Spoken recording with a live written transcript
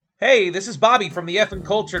Hey, this is Bobby from the Effin'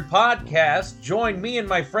 Cultured podcast. Join me and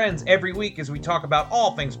my friends every week as we talk about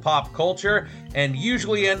all things pop culture and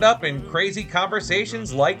usually end up in crazy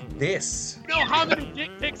conversations like this. You know how many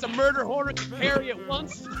dick pics a murder hornet can carry at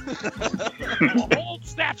once? A whole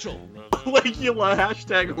satchel. Caligula,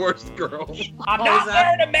 hashtag horse girl. I'm not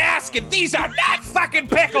wearing a mask, and these are not fucking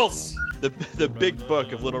pickles! The big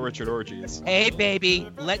book of Little Richard orgies. Hey, baby,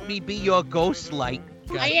 let me be your ghost light.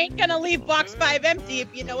 I ain't gonna leave box 5 empty,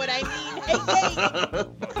 if you know what I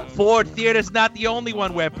mean. Hey. Ford Theater's not the only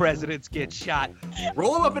one where presidents get shot.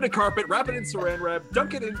 Roll them up in a carpet, wrap it in saran wrap,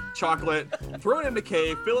 dunk it in chocolate, throw it in a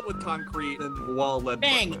cave, fill it with concrete, and wall lead.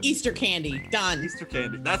 Bang! bucket. Easter candy. Done. Easter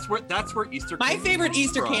candy. That's where Easter. My candy favorite comes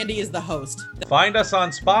Easter from. candy is the host. Find us on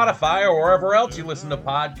Spotify or wherever else you listen to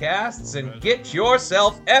podcasts and get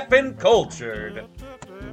yourself effing cultured.